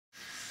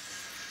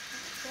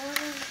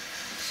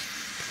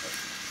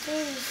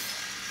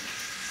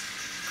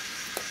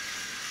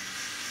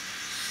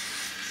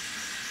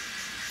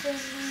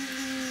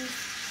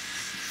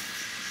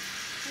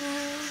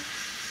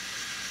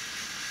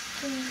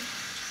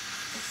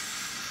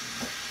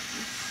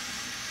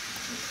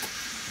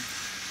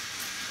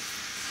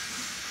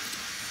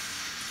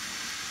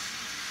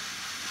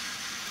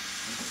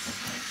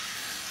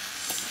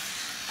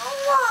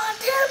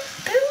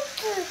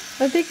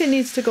I think it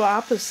needs to go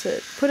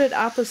opposite. Put it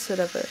opposite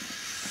of it.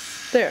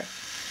 There.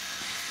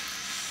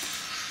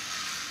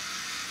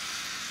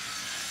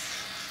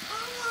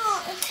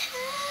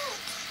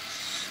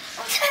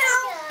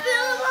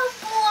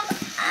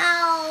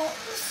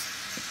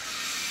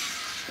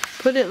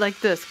 Put it like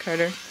this,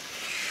 Carter.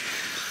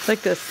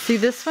 Like this. See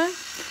this one?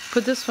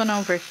 Put this one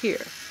over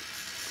here.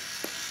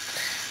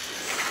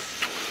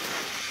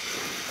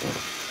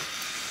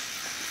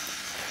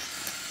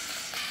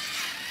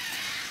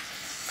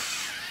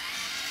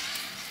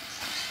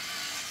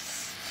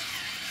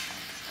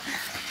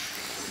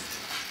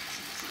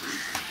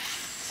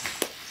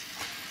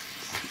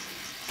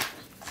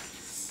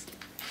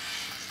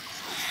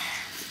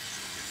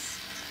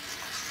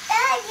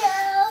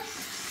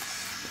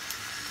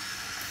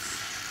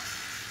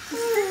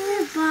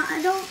 But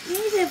I don't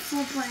need it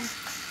for my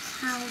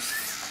house.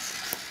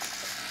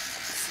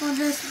 For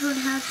this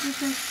birdhouse,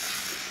 because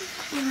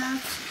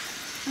birdhouse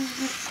is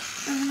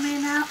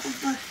made out of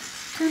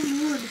tin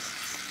wood.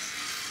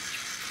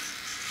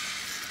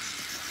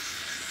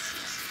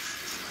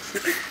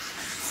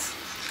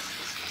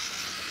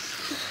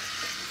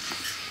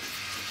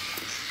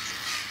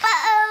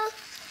 Uh-oh.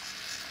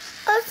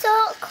 A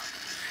sock.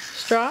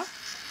 Straw?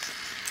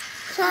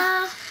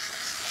 Straw.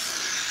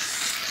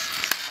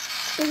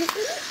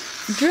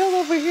 Drill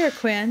over here,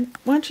 Quinn.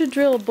 Why don't you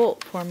drill a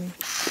bolt for me?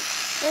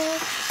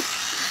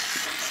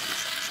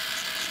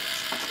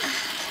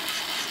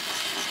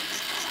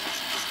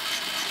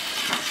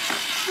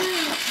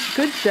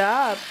 Good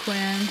job,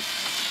 Quinn.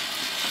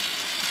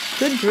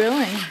 Good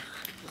drilling.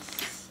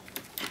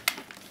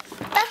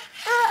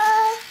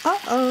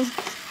 Uh-oh.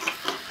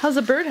 How's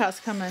the birdhouse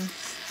coming?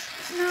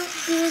 Not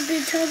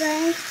good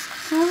today.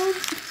 I'll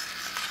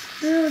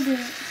build it.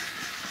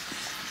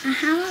 I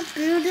haven't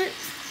built it.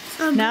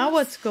 Now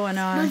what's going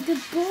on? But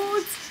the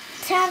boards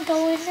can't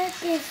go in it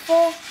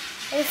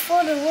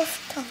before the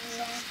roof comes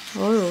on.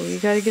 Oh, you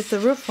gotta get the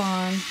roof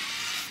on.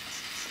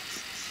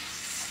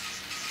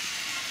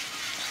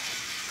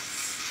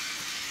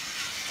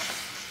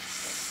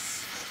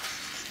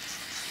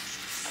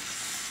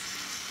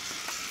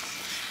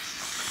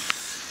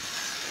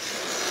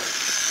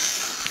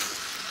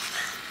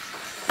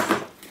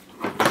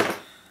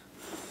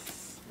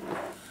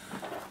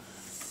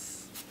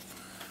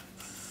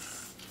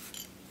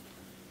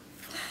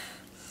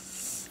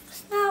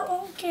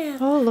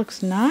 Oh, it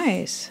looks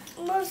nice.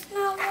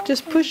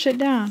 Just push it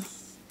down.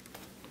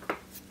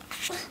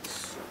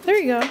 There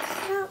you go.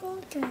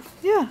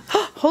 Yeah.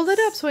 Hold it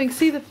up so I can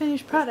see the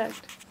finished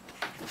product.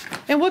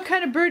 And what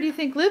kind of bird do you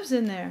think lives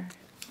in there?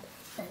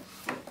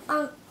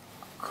 A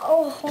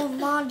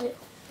harmonic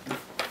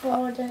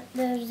bird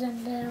lives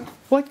in there.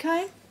 What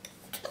kind?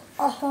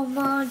 A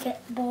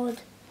harmonic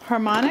bird.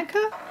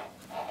 Harmonica?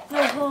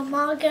 A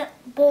harmonic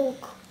bird.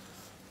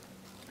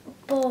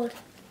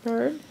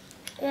 Bird?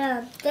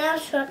 Yeah,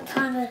 that's what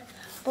kind of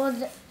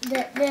bird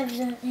that lives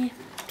in here.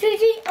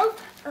 Gigi, oh,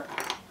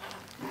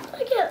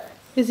 look at it.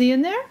 Is he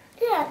in there?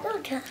 Yeah,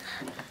 look at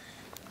it.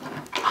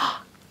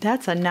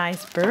 That's a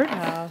nice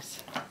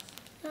birdhouse.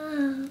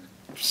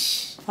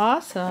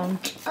 Awesome.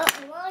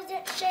 Why is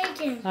it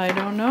shaking? I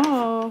don't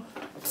know.